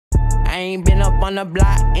I ain't been up on the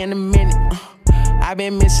block in a minute. I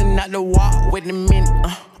been missing out the walk with the minute.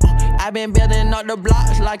 I been building up the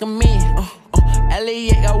blocks like a million.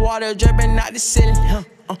 Elliot got water dripping out the ceiling.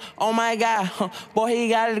 Oh my God, boy, he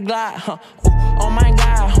got a Glock. Oh my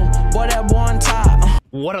God, boy, that boy on top.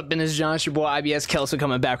 What up, business John? It's your boy Ibskelso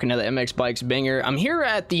coming back with another MX Bikes banger. I'm here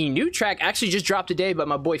at the new track, actually just dropped today by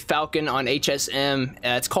my boy Falcon on HSM.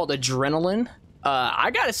 It's called Adrenaline.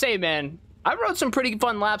 I gotta say, man, I rode some pretty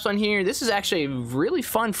fun laps on here. This is actually a really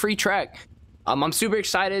fun free track. I'm super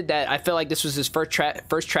excited that I feel like this was his first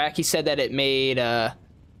track. He said that it made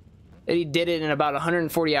he did it in about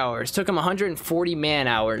 140 hours. Took him 140 man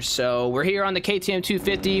hours. So we're here on the KTM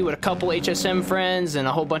 250 with a couple HSM friends and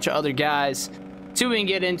a whole bunch of other guys. See what we can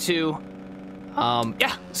get into.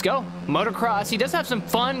 Yeah, let's go. Motocross. He does have some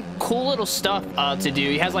fun, cool little stuff to do.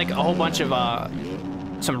 He has like a whole bunch of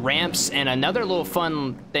some ramps and another little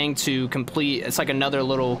fun thing to complete. It's like another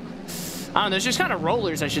little, I don't know, there's just kind of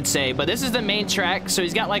rollers, I should say, but this is the main track. So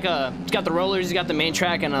he's got like he's got the rollers, he's got the main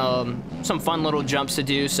track, and some fun little jumps to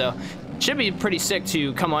do. So should be pretty sick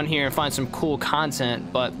to come on here and find some cool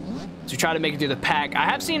content. But to try to make it through the pack, I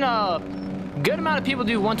have seen a good amount of people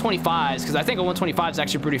do 125s because I think a 125 is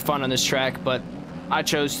actually pretty fun on this track. But I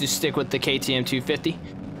chose to stick with the KTM 250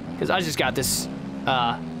 because I just got this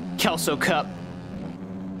Kelso Cup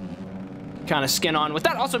kind of skin on. With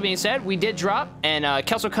that also being said, we did drop, and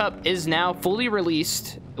Kelso Cup is now fully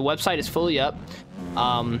released. The website is fully up,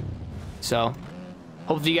 so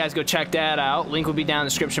hopefully you guys go check that out. Link will be down in the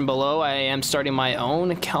description below. I am starting my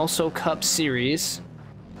own Kelso Cup series.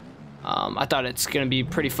 I thought it's gonna be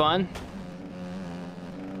pretty fun,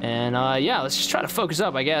 and yeah, let's just try to focus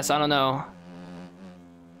up, I guess. I don't know, I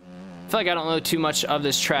feel like I don't know too much of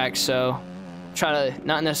this track, so try to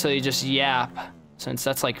not necessarily just yap, since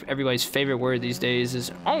that's like everybody's favorite word these days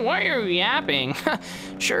is, oh, why are you yapping?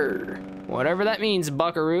 Sure, whatever that means,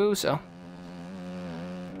 buckaroo. So,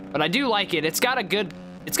 but I do like it. It's got a good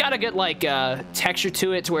like texture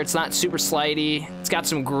to it, to where it's not super slidey. It's got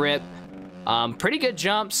some grip, pretty good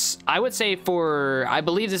jumps, I would say. For, I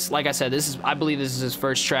believe this, like I said, I believe this is his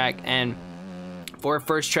first track, and for a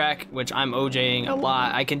first track, which I'm OJing a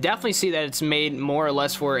lot, I can definitely see that it's made more or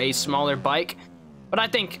less for a smaller bike. But I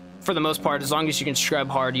think for the most part, as long as you can scrub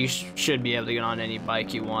hard, you should be able to get on any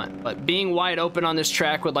bike you want. But being wide open on this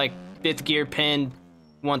track with like 5th gear pin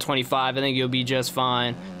 125, I think you'll be just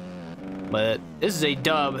fine. But this is a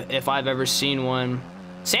dub if I've ever seen one.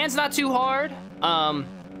 Sand's not too hard.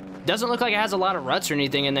 Doesn't look like it has a lot of ruts or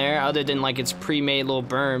anything in there, other than like its pre-made little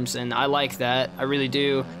berms, and I like that. I really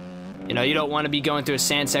do. You know, you don't want to be going through a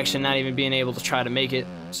sand section not even being able to try to make it.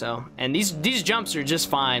 So, and these jumps are just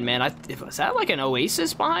fine, man. Was that like an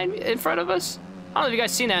oasis behind me, in front of us? I don't know if you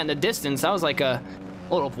guys seen that in the distance. That was like a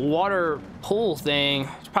little water pool thing.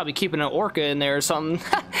 It's probably keeping an orca in there or something.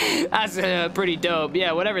 That's pretty dope.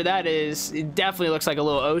 Yeah, whatever that is, it definitely looks like a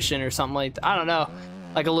little ocean or something like that. I don't know,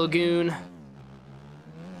 like a lagoon.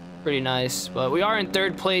 Pretty nice. But we are in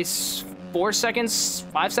 3rd place, 5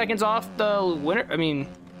 seconds off the winner. I mean,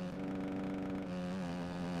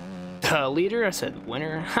 the leader. I said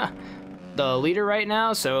winner. The leader right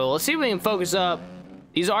now. So let's see if we can focus up.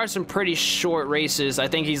 These are some pretty short races. I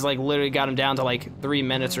think he's like literally got him down to like 3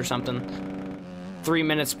 minutes or something. 3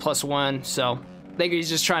 minutes plus 1. So I think he's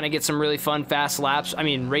just trying to get some really fun fast laps. I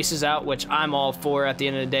mean, races out, which I'm all for at the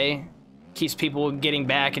end of the day. Keeps people getting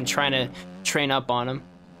back and trying to train up on them.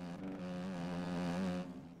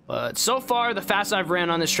 But so far, the fastest I've ran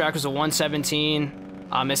on this track was a 117.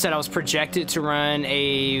 It said I was projected to run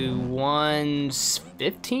a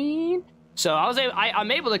 115. So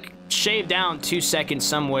I'm able to shave down 2 seconds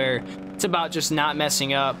somewhere. It's about just not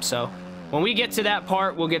messing up. So when we get to that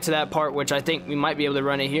part, we'll get to that part, which I think we might be able to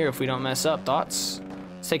run it here if we don't mess up. Thoughts?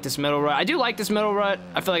 Let's take this middle rut. I do like this middle rut.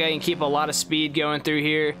 I feel like I can keep a lot of speed going through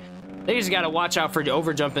here. They just got to watch out for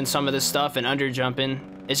over jumping some of this stuff and under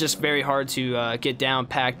jumping. It's just very hard to get down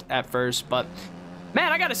packed at first. But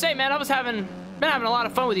man, I gotta say, man, been having a lot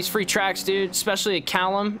of fun with these free tracks, dude. Especially at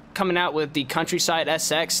Callum coming out with the Countryside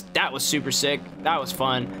SX. That was super sick. That was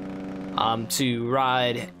fun to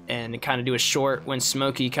ride and kind of do a short when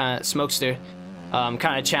Smokester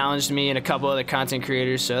kind of challenged me and a couple other content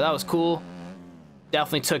creators. So that was cool.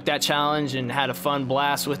 Definitely took that challenge and had a fun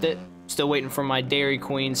blast with it. Still waiting for my Dairy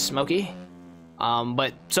Queen Smokey.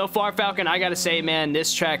 But so far, Falcon, I gotta say, man,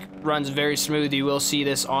 this track runs very smooth. You will see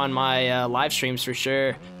this on my live streams for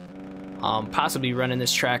sure. Possibly running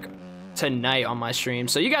this track tonight on my stream.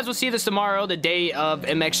 So you guys will see this tomorrow, the day of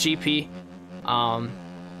MXGP.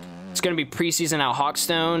 It's gonna be preseason out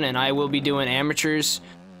Hawkstone, and I will be doing amateurs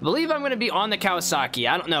I believe I'm going to be on the Kawasaki.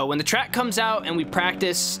 I don't know. When the track comes out and we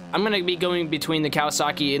practice, I'm going to be going between the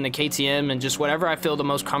Kawasaki and the KTM, and just whatever I feel the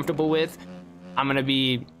most comfortable with, I'm going to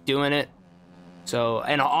be doing it. So,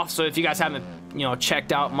 and also, if you guys haven't, you know,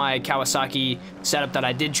 checked out my Kawasaki setup that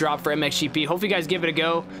I did drop for MXGP, hopefully you guys give it a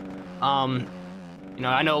go. You know,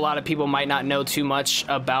 I know a lot of people might not know too much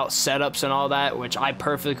about setups and all that, which I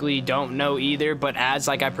perfectly don't know either, but as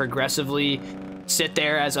like I progressively sit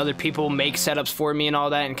there as other people make setups for me and all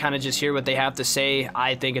that and kind of just hear what they have to say,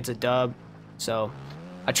 I think it's a dub. So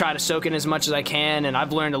I try to soak in as much as I can, and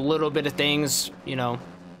I've learned a little bit of things, you know,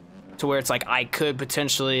 to where it's like I could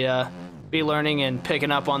potentially be learning and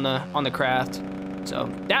picking up on the craft. So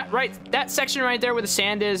that section right there where the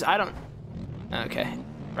sand is, I don't, okay,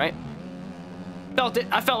 right, felt it.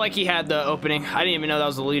 I felt like he had the opening. I didn't even know that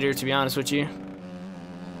was the leader, to be honest with you.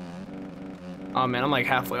 Oh man, I'm like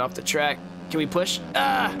halfway off the track. Can we push?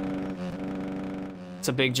 Ah! It's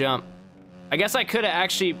a big jump. I guess I could have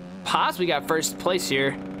actually possibly got first place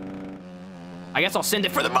here. I guess I'll send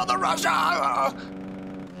it for the Mother Russia!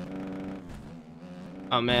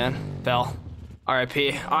 Oh man, fell.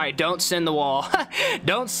 RIP. Alright, don't send the wall.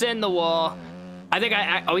 Don't send the wall. I think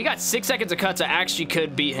oh, he got 6 seconds of cuts. I actually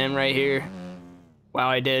could beat him right here. Wow,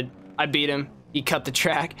 I did. I beat him. He cut the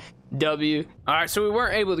track. W. Alright, so we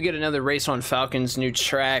weren't able to get another race on Falcon's new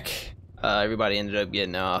track. Everybody ended up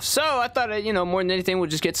getting off. So I thought, you know, more than anything, we'll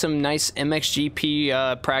just get some nice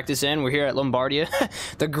MXGP practice in. We're here at Lombardia,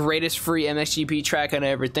 the greatest free MXGP track I could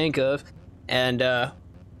ever think of. And yeah,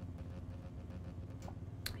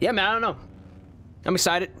 man, I don't know. I'm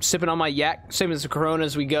excited. Sipping on my yak, sipping some Corona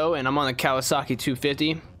as we go, and I'm on the Kawasaki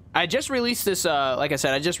 250. I just released this, like I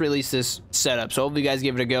said, I just released this setup, so hopefully you guys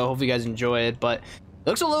give it a go. Hopefully you guys enjoy it, but it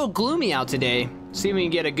looks a little gloomy out today. See if we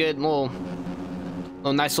can get a good little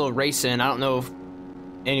nice little race in. I don't know if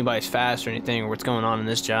anybody's fast or anything or what's going on in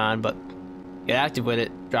this John, but get active with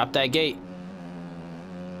it. Drop that gate.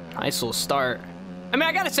 Nice little start. I mean,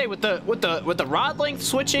 I gotta say, with the rod length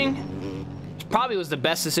switching, probably was the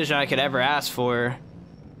best decision I could ever ask for,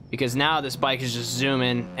 because now this bike is just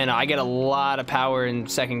zooming and I get a lot of power in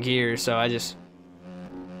second gear. So I just,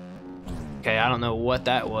 okay, I don't know what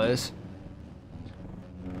that was.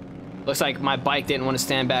 Looks like my bike didn't want to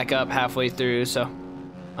stand back up halfway through, so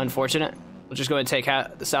unfortunate. We'll just go ahead and take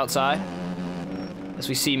this outside as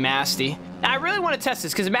we see Masty. Now, I really want to test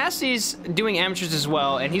this because Masty's doing amateurs as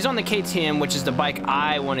well, and he's on the KTM, which is the bike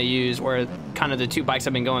I want to use, or kind of the two bikes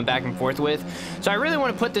I've been going back and forth with. So I really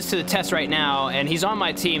want to put this to the test right now, and he's on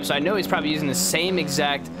my team, so I know he's probably using the same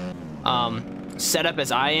exact setup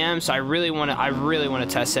as I am. So I really want to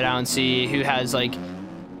test it out and see who has like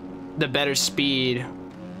the better speed.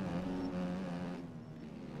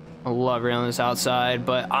 I love railing this outside,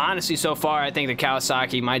 but honestly, so far, I think the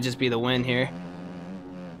Kawasaki might just be the win here.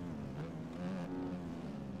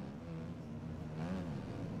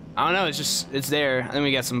 I don't know, it's there. I think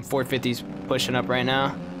we got some 450s pushing up right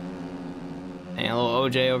now. And a little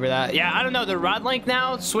OJ over that. Yeah, I don't know, the rod length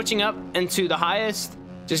now, switching up into the highest,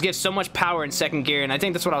 just gives so much power in second gear, and I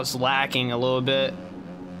think that's what I was lacking a little bit.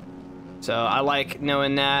 So I like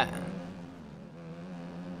knowing that.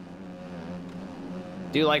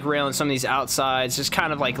 Do like railing some of these outsides, just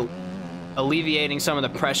kind of like alleviating some of the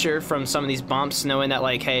pressure from some of these bumps, knowing that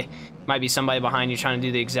like, hey, might be somebody behind you trying to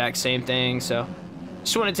do the exact same thing. So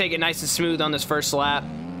just want to take it nice and smooth on this first lap,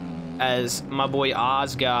 as my boy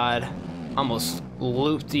Osgod almost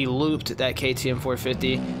looped that KTM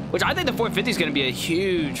 450, which I think the 450 is going to be a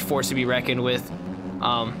huge force to be reckoned with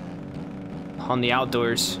on the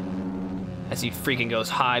outdoors, as he freaking goes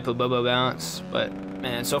high, put Bobo bounce. But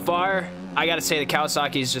man, so far I gotta say the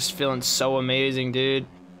Kawasaki is just feeling so amazing, dude.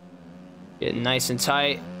 Getting nice and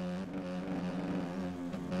tight.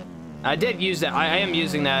 I did use that. I am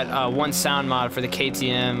using that one sound mod for the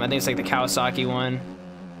KTM. I think it's like the Kawasaki one.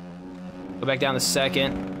 Go back down to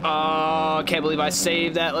second. Oh, can't believe I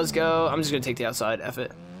saved that. Let's go. I'm just gonna take the outside. F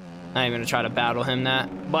it. I ain't gonna try to battle him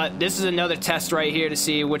that. But this is another test right here to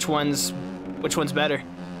see which one's better.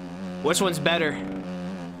 Which one's better?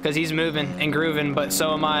 Because he's moving and grooving, but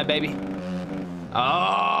so am I, baby.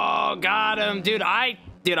 Oh, got him, dude. I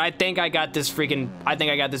think I got this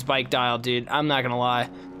bike dialed, dude. I'm not gonna lie.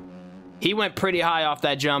 He went pretty high off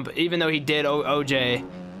that jump, even though he did OJ.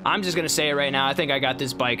 I'm just gonna say it right now. I think I got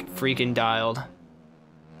this bike freaking dialed.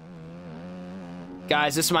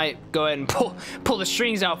 Guys, this might go ahead and pull the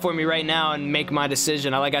strings out for me right now and make my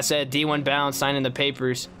decision. Like I said, D1 bound, signing the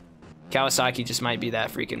papers. Kawasaki just might be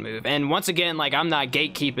that freaking move. And once again, like, I'm not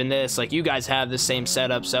gatekeeping this. Like, you guys have the same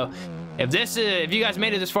setup, so if you guys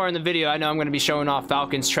made it this far in the video, I know I'm going to be showing off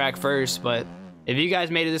Falcon's track first, but if you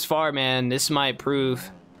guys made it this far, man, this might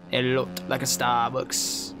prove It looked like a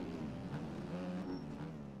Starbucks.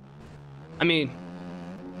 I mean,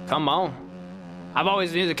 come on. I've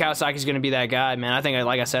always knew the Kawasaki's gonna be that guy, man. I think,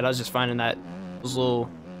 like I said, I was just finding that those little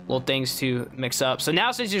things to mix up. So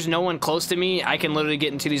now, since there's no one close to me, I can literally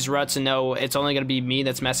get into these ruts and know it's only gonna be me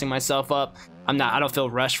that's messing myself up. I don't feel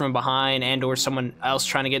rushed from behind, and or someone else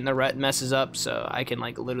trying to get in the rut messes up, so I can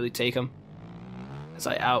like literally take them as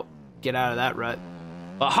I get out of that rut.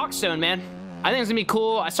 But Hawkstone, man, I think it's gonna be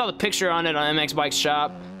cool. I saw the picture on it on MX Bike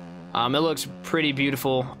Shop. It looks pretty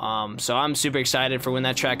beautiful. So I'm super excited for when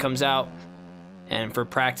that track comes out and for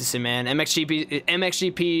practicing, man.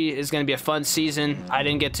 MXGP is going to be a fun season. I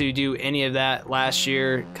didn't get to do any of that last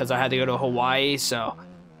year because I had to go to Hawaii, so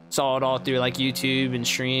saw it all through like YouTube and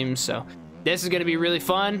streams. So this is going to be really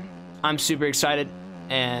fun. I'm super excited,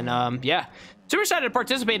 and yeah, super excited to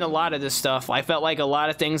participate in a lot of this stuff. I felt like a lot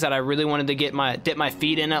of things that I really wanted to dip my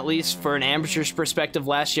feet in, at least for an amateur's perspective.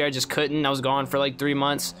 Last year I just couldn't. I was gone for like 3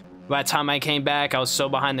 months. By the time I came back, I was so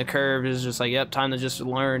behind the curve. It was just like, yep, time to just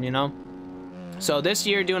learn, you know. So this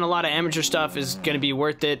year, doing a lot of amateur stuff is going to be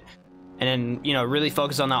worth it, and then, you know, really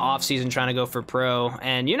focus on the off season trying to go for pro.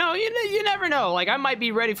 And you know, you never know. Like, I might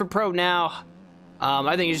be ready for pro now.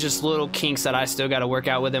 I think it's just little kinks that I still got to work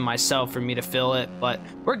out within myself for me to feel it. But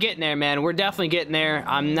we're getting there, man. We're definitely getting there.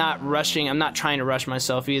 I'm not rushing. I'm not trying to rush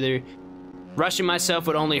myself either. Rushing myself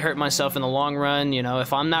would only hurt myself in the long run. You know,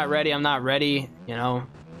 if I'm not ready, I'm not ready. You know.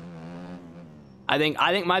 I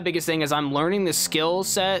think my biggest thing is I'm learning the skill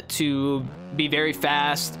set to be very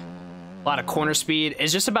fast, a lot of corner speed.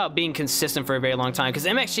 It's just about being consistent for a very long time. Because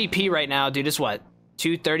MXGP right now, dude, is what,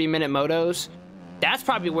 2 30-minute motos? That's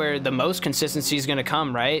probably where the most consistency is going to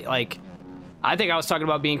come, right? Like, I think I was talking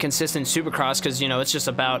about being consistent in Supercross because, you know, it's just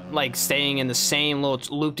about like staying in the same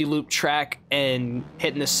little loop-de-loop track and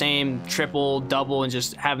hitting the same triple, double, and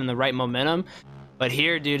just having the right momentum. But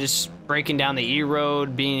here, dude, just breaking down the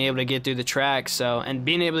E-road, being able to get through the track, so, and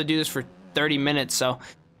being able to do this for 30 minutes. So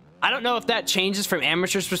I don't know if that changes from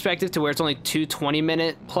amateur's perspective to where it's only 2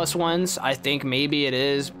 20-minute plus ones. I think maybe it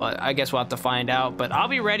is, but I guess we'll have to find out. But I'll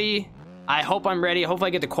be ready. I hope I'm ready. I hope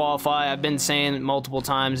I get to qualify. I've been saying it multiple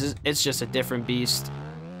times. It's just a different beast.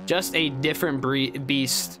 Just a different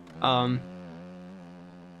beast doing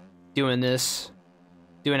this.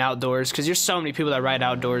 Doing outdoors, because there's so many people that ride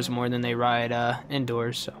outdoors more than they ride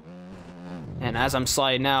indoors. So, and as I'm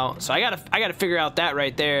sliding out, so I gotta figure out that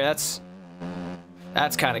right there. That's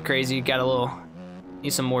kind of crazy.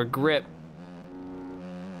 Need some more grip.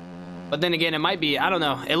 But then again, it might be, I don't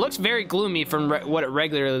know. It looks very gloomy from what it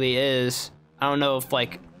regularly is. I don't know if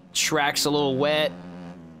like track's a little wet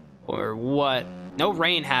or what. No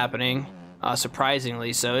rain happening,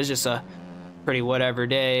 surprisingly. So it's just a pretty whatever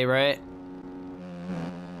day, right?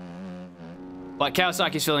 But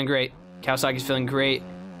Kawasaki's feeling great. Kawasaki's feeling great.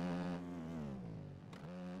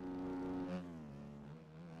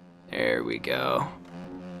 There we go.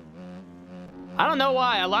 I don't know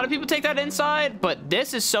why. A lot of people take that inside, but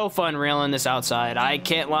this is so fun reeling this outside. I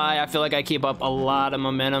can't lie. I feel like I keep up a lot of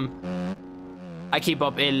momentum. I keep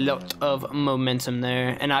up a lot of momentum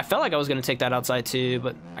there. And I felt like I was going to take that outside too,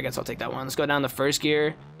 but I guess I'll take that one. Let's go down the first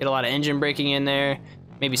gear. Get a lot of engine braking in there.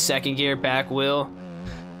 Maybe second gear, back wheel.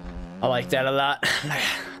 I like that a lot. I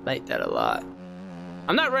like that a lot.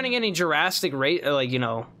 I'm not running any Jurassic rate, like, you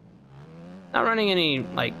know, not running any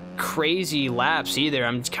like crazy laps either.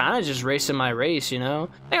 I'm kind of just racing my race, you know.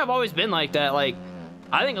 I think I've always been like that. Like,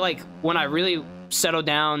 I think like when I really settle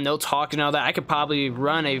down, no talking and all that, I could probably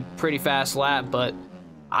run a pretty fast lap. But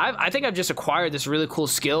I think I've just acquired this really cool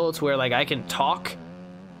skill to where like I can talk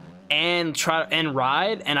and try and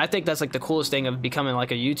ride, and I think that's like the coolest thing of becoming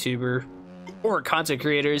like a YouTuber or a content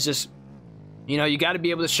creator is just, you know, you got to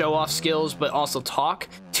be able to show off skills but also talk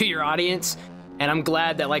to your audience. And I'm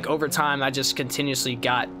glad that like over time I just continuously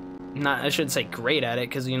got, I shouldn't say great at it,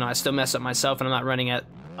 because, you know, I still mess up myself and I'm not running at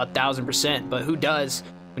 1000%, but who does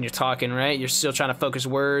when you're talking, right? You're still trying to focus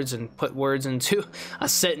words and put words into a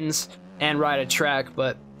sentence and ride a track.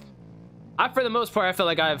 But for the most part, I feel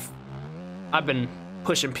like I've been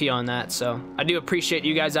pushing P on that. So I do appreciate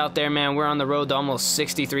you guys out there, man. We're on the road to almost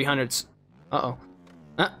 6,300. We're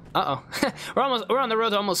on the road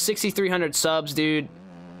to almost 6,300 subs, dude.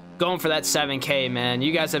 Going for that 7K, man.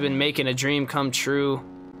 You guys have been making a dream come true.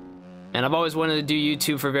 And I've always wanted to do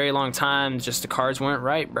YouTube for a very long time. Just the cards weren't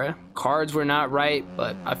right, bruh. Cards were not right,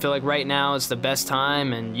 but I feel like right now is the best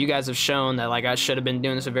time, and you guys have shown that like I should have been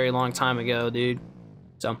doing this a very long time ago, dude.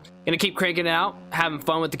 So, gonna keep cranking it out, having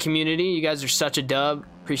fun with the community. You guys are such a dub.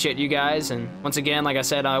 Appreciate you guys. And once again, like I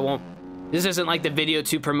said, this isn't like the video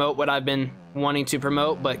to promote what I've been wanting to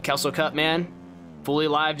promote, but Kelso Cup, man, fully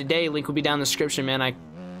live today. Link will be down in the description, man. I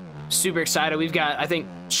super excited. We've got, I think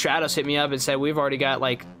Stratos hit me up and said we've already got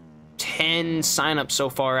like 10 signups so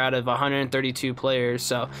far out of 132 players.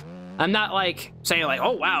 So I'm not like saying like,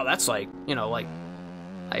 oh wow, that's like, you know, like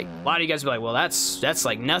a lot of you guys be like, well, that's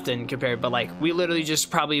like nothing compared, but like we literally just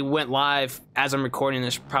probably went live as I'm recording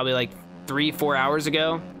this probably like 3-4 hours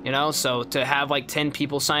ago, you know. So to have like 10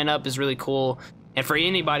 people sign up is really cool, and for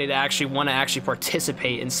anybody to actually want to actually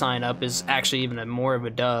participate and sign up is actually even more of a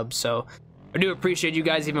dub. So I do appreciate you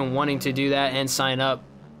guys even wanting to do that and sign up.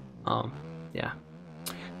 Yeah,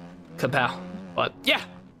 kapow. But yeah,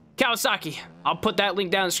 Kawasaki, I'll put that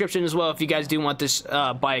link down in the description as well if you guys do want this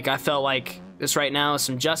bike. I felt like this right now is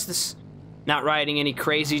some justice, not riding any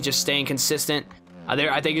crazy, just staying consistent.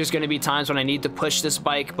 I think there's going to be times when I need to push this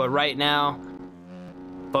bike, but right now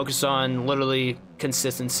focus on literally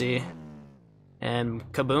consistency, and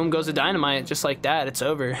kaboom goes the dynamite. Just like that, it's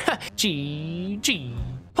over. GG.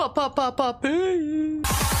 Pop pop pop pop.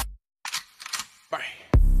 Peace.